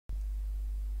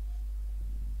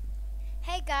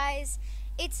Hey guys,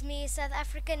 it's me, South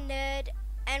African Nerd,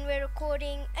 and we're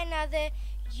recording another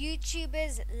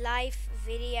YouTubers live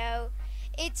video.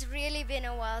 It's really been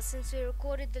a while since we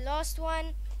recorded the last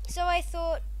one, so I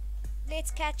thought let's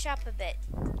catch up a bit.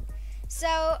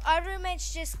 So our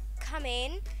roommates just come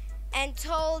in and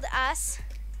told us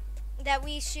that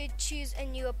we should choose a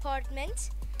new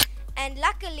apartment, and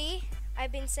luckily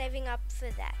I've been saving up for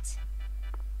that.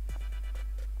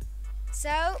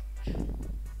 So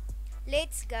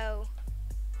let's go.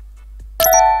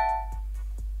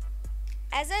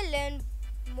 As I learned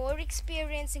more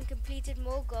experience and completed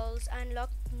more goals, I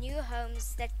unlocked new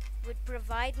homes that would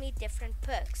provide me different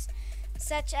perks,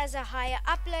 such as a higher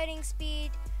uploading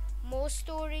speed, more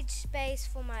storage space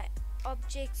for my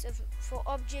objects of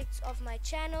my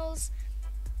channels,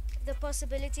 the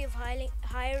possibility of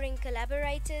hiring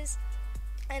collaborators,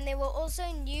 and there were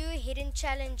also new hidden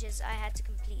challenges I had to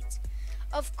complete.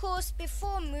 Of course,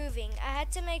 before moving, I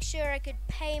had to make sure I could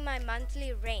pay my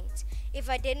monthly rent if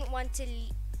I didn't want to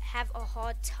have a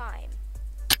hard time.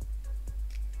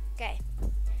 Okay,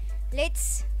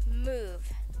 let's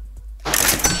move.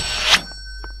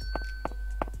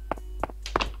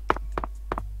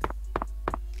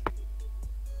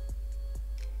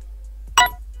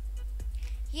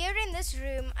 Here in this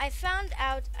room, I found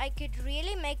out I could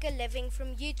really make a living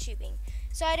from YouTubing,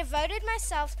 so I devoted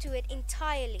myself to it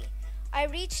entirely. I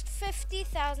reached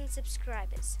 50,000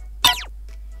 subscribers.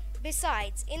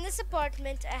 Besides, in this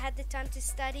apartment, I had the time to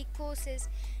study courses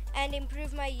and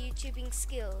improve my YouTubing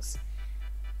skills.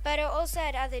 But I also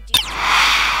had other duties.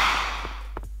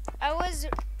 I was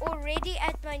already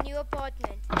at my new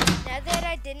apartment. Now that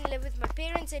I didn't live with my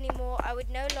parents anymore, I would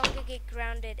no longer get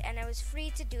grounded and I was free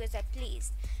to do as I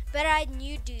pleased. But I had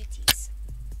new duties.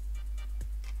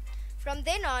 From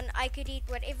then on, I could eat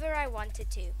whatever I wanted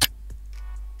to.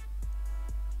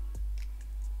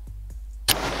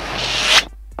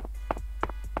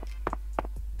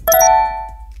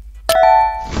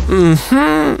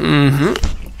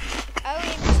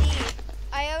 OMG,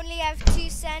 I only have 2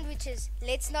 sandwiches.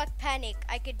 Let's not panic.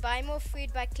 I could buy more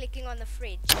food by clicking on the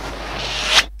fridge.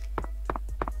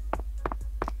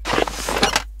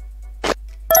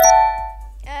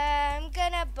 I'm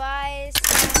gonna buy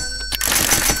some.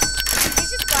 Let's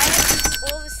just buy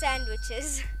all the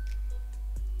sandwiches.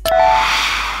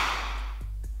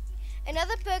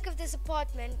 Another perk of this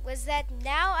apartment was that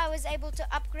now I was able to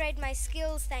upgrade my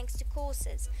skills thanks to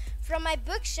courses. From my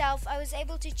bookshelf, I was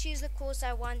able to choose the course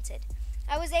I wanted.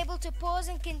 I was able to pause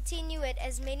and continue it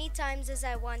as many times as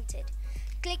I wanted,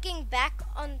 clicking back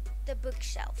on the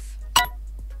bookshelf.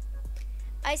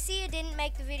 I see you didn't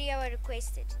make the video I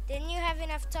requested. Didn't you have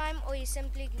enough time, or you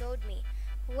simply ignored me?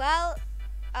 Well,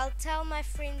 I'll tell my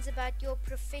friends about your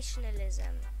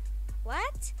professionalism.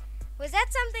 What? Was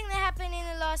that something that happened in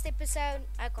the last episode?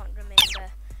 I can't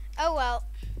remember. Oh well.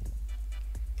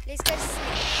 Let's go to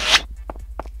sleep.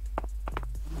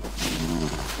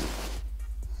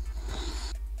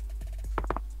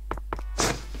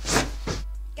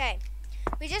 Okay.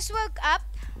 We just woke up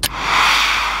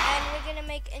and we're gonna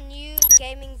make a new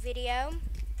gaming video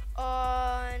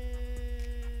on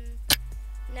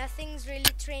nothing's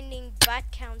really trending but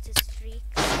Counter-Strike.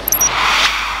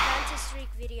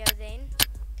 Counter-Strike video then.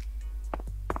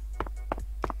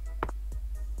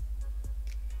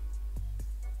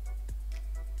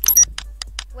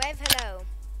 Wave hello.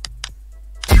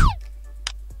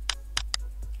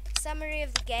 Summary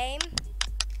of the game.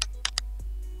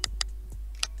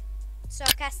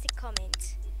 Sarcastic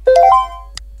comment.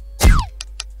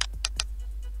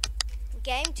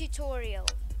 Game tutorial.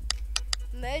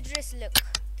 Murderous look.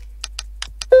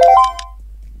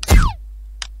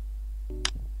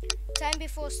 Time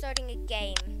before starting a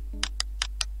game.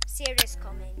 Serious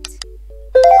comment.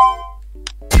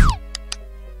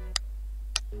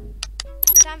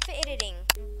 Time for editing.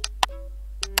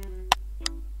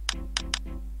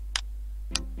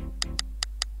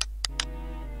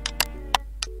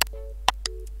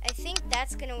 I think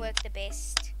that's gonna work the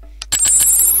best.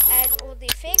 Add all the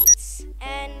effects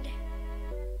and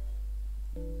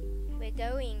we're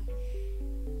going.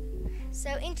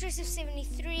 So interest of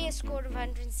 73, a score of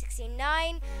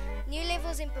 169, new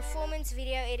levels in performance,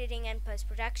 video editing and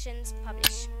post-productions,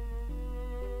 publish.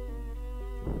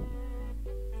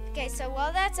 Okay, so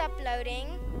while that's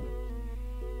uploading,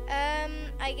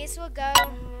 I guess we'll go.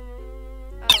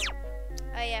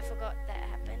 Oh yeah, I forgot that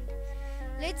happened.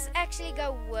 Let's actually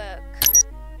go work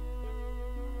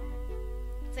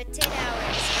for 10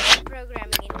 hours of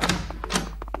programming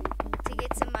to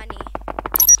get some money.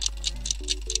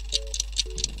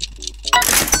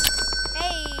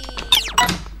 Hey!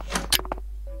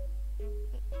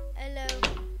 Hello.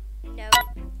 No.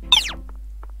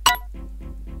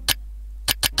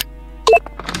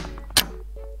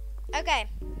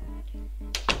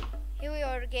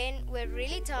 we're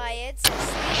really tired, so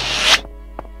sleep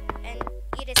and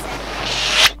eat a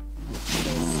sandwich. Because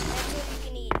that's all you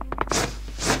can eat.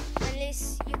 Unless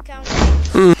you count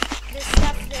the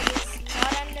stuff that is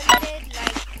not unlimited,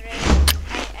 like bread.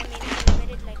 I mean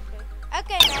unlimited like bread.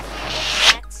 Okay, Matthew,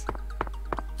 what's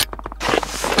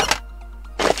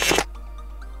that?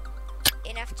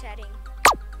 Enough chatting.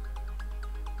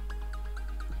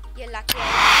 You're lucky I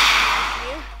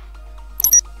with you.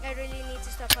 I really need to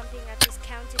stop pumping up this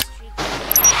counter streak.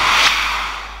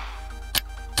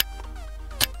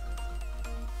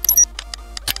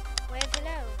 Wave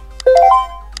hello.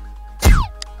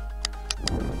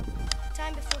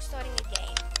 Time before starting a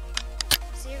game.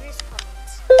 Serious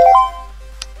comments.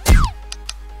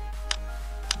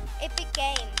 Epic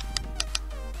game.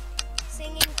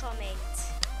 Singing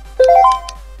comment.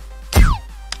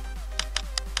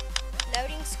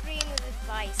 Loading screen with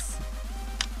advice.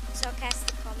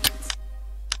 Sarcastic comments.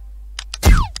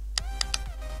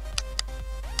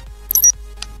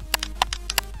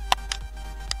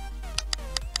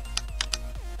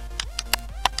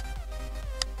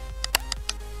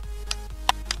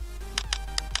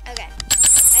 Okay,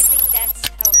 I think that's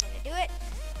how we're gonna do it.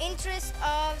 Interest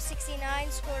of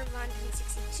 69, score of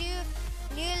 162.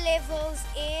 New levels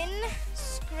in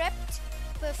script,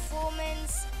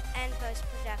 performance, and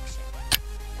post-production.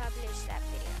 Publish that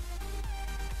video.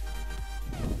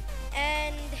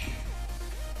 And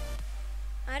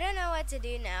I don't know what to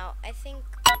do now. I think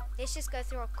let's just go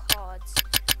through our cards.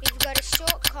 We've got a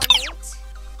short comment,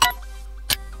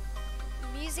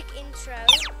 music intro,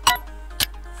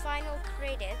 final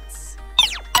credits,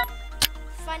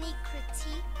 funny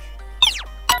critique,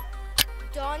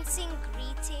 dancing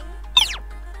greeting,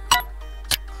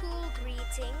 cool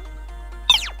greeting,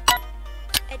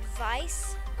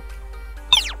 advice,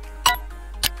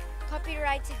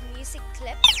 copyrighted music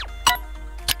clip,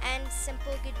 and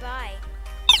simple goodbye.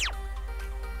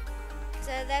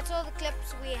 So that's all the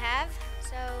clips we have.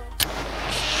 So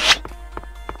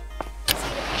let's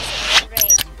eat a piece of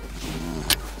bread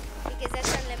because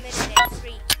that's unlimited and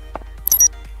free.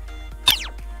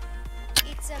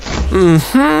 Eat some bread.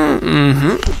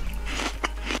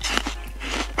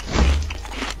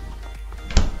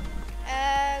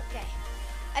 Okay.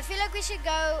 I feel like we should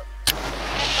go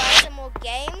and buy some more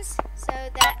games so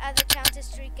that other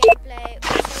Counter-Strike gameplay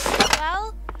also as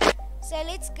well. So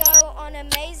let's go on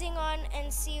Amazing On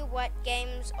and see what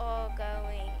games are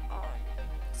going on.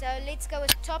 So let's go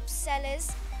with top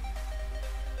sellers.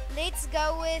 Let's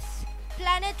go with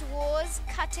Planet Wars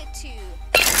Cutter 2.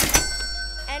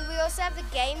 And we also have the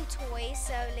game toy,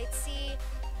 so let's see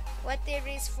what there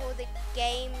is for the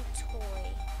game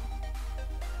toy.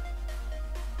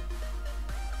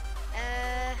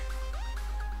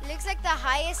 Looks like the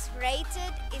highest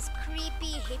rated is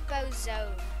Creepy Hippo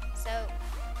Zone. So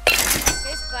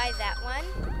let's buy that one.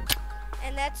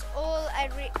 And that's all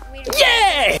we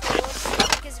really afford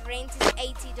because rent is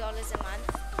 $80 a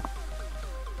month.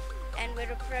 And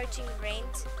we're approaching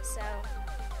rent, so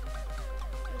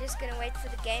I'm just gonna wait for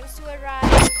the games to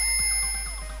arrive.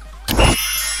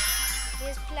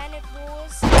 There's Planet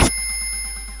Wars.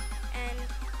 And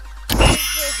there's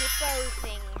the hippo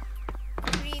thing.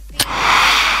 Creepy.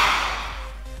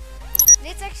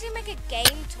 Let's actually make a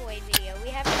game toy video. We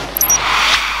have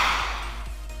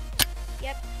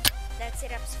Yep, that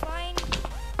setup's fine.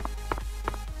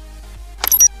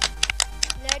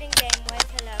 Loading game, wait,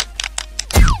 hello.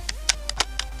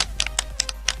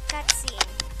 Cutscene.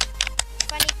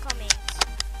 Funny comment.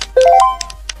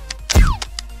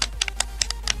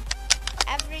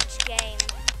 Average game.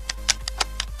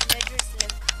 Murderous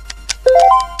look.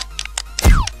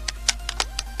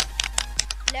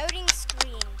 Loading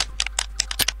screen.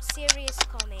 Serious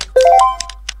comment.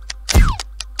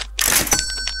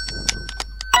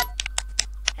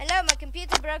 Hello, my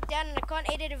computer broke down and I can't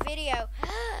edit a video.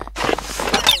 No.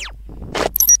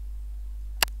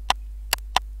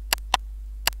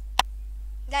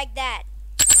 Like that.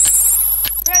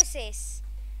 Process.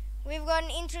 We've got an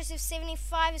interest of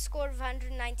 75, a score of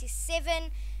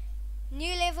 197.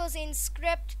 New levels in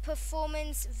script,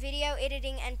 performance, video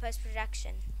editing, and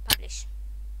post-production. Publish.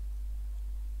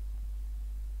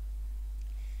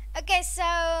 Okay,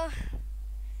 so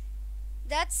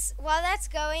while that's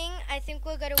going, I think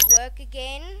we'll go to work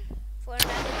again for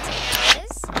another 10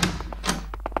 hours.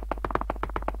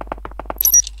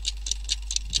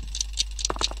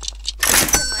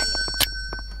 Some money.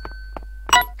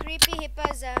 Creepy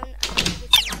Hippo Zone. I think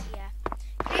it's, yeah.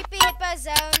 Creepy Hippo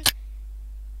Zone.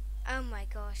 Oh my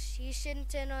gosh, you shouldn't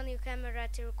turn on your camera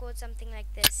to record something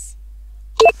like this.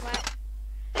 What?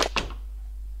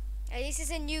 This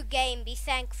is a new game, be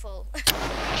thankful.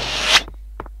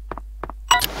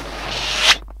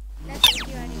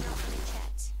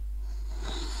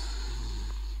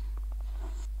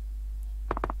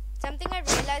 something I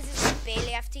realized is we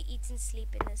barely have to eat and sleep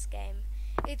in this game.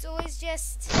 It's always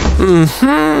just record,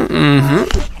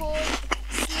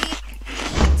 sleep,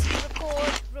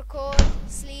 eat, record,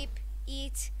 sleep,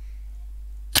 eat.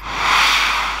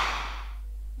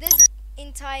 This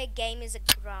entire game is a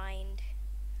grind.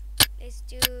 Let's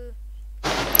do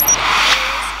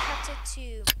cutter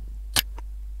 2.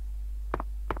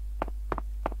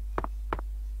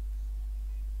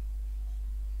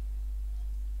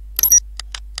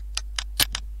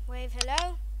 Wave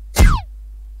hello.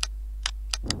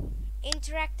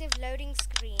 Interactive loading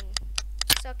screen.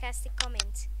 Sarcastic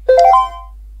comment.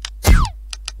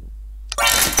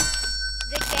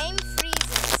 The game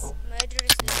freezes.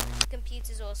 Murderous look.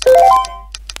 Computer's also open.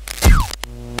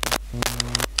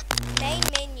 Main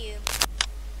menu.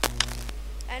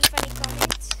 Unfunny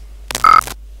comment.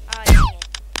 Oh, dang it.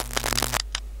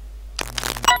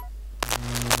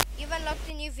 You've unlocked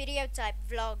a new video type,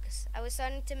 vlogs. I was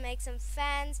starting to make some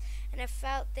fans and I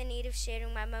felt the need of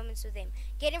sharing my moments with them.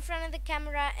 Get in front of the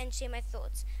camera and share my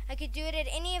thoughts. I could do it at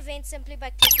any event simply by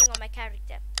clicking on my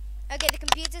character. Okay, the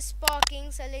computer's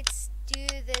sparking, so let's do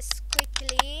this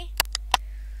quickly.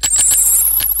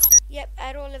 Yep,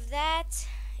 add all of that.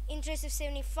 Interest of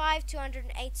 75,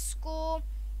 208 score.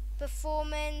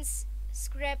 Performance,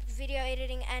 script, video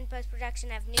editing and post-production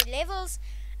have new levels.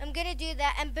 I'm gonna do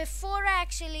that, and before I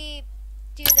actually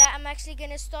do that, I'm actually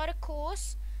gonna start a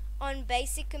course on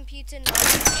basic computer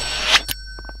knowledge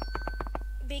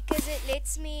because it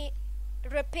lets me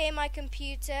repair my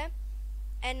computer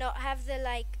and not have the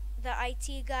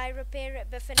IT guy repair it.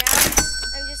 But for now,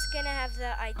 I'm just gonna have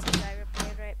the IT guy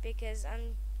repair it because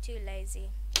I'm too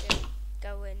lazy to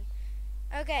go in.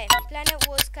 Okay, Planet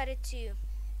Wars Cutter 2.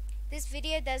 This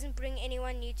video doesn't bring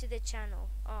anyone new to the channel.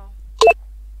 Oh.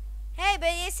 Hey, but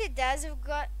yes it does. We've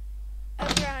got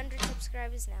over 100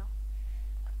 subscribers now.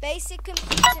 Basic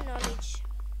computer knowledge.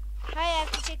 Hi, I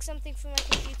have to check something for my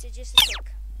computer. Just a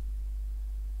sec.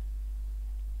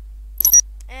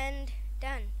 And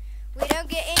done. We don't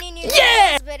get any new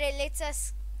levels, but it lets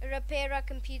us repair our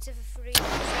computer for free.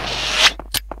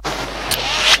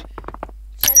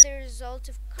 So the result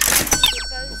of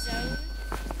Depot Zone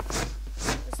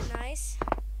was nice.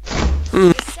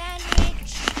 The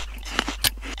sandwich.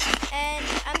 And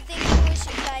I'm thinking we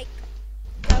should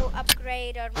go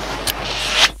upgrade our mic.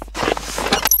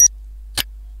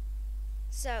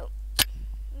 So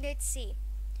let's see.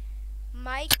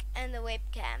 Mic and the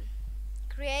webcam.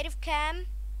 Creative cam.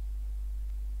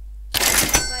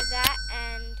 Buy that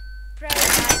and Pro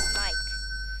Live mic.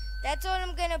 That's all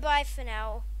I'm gonna buy for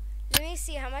now. Let me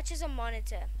see, how much is a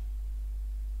monitor?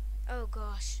 Oh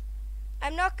gosh.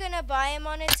 I'm not gonna buy a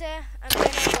monitor. I'm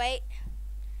gonna wait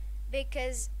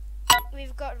because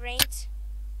we've got rent,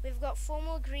 we've got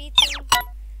formal greeting,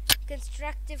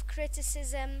 constructive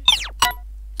criticism,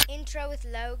 intro with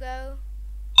logo,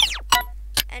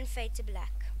 and fade to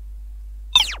black.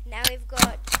 Now we've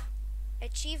got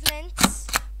achievements,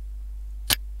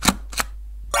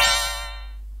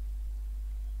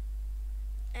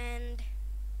 and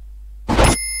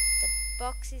the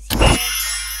box is here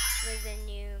with the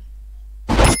new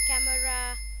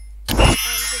camera and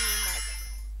the new mic.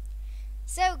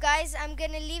 So guys, I'm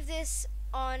gonna leave this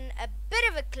on a bit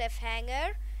of a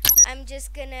cliffhanger. I'm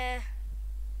just gonna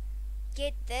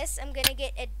get this. I'm gonna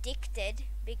get addicted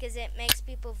because it makes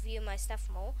people view my stuff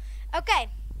more. Okay,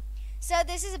 so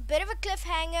this is a bit of a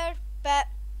cliffhanger, but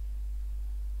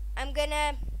I'm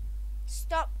gonna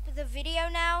stop the video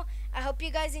now. I hope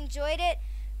you guys enjoyed it.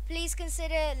 Please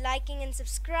consider liking and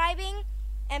subscribing,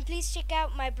 and please check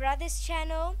out my brother's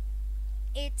channel.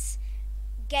 It's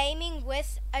Gaming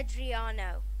with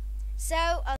Adriano.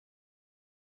 So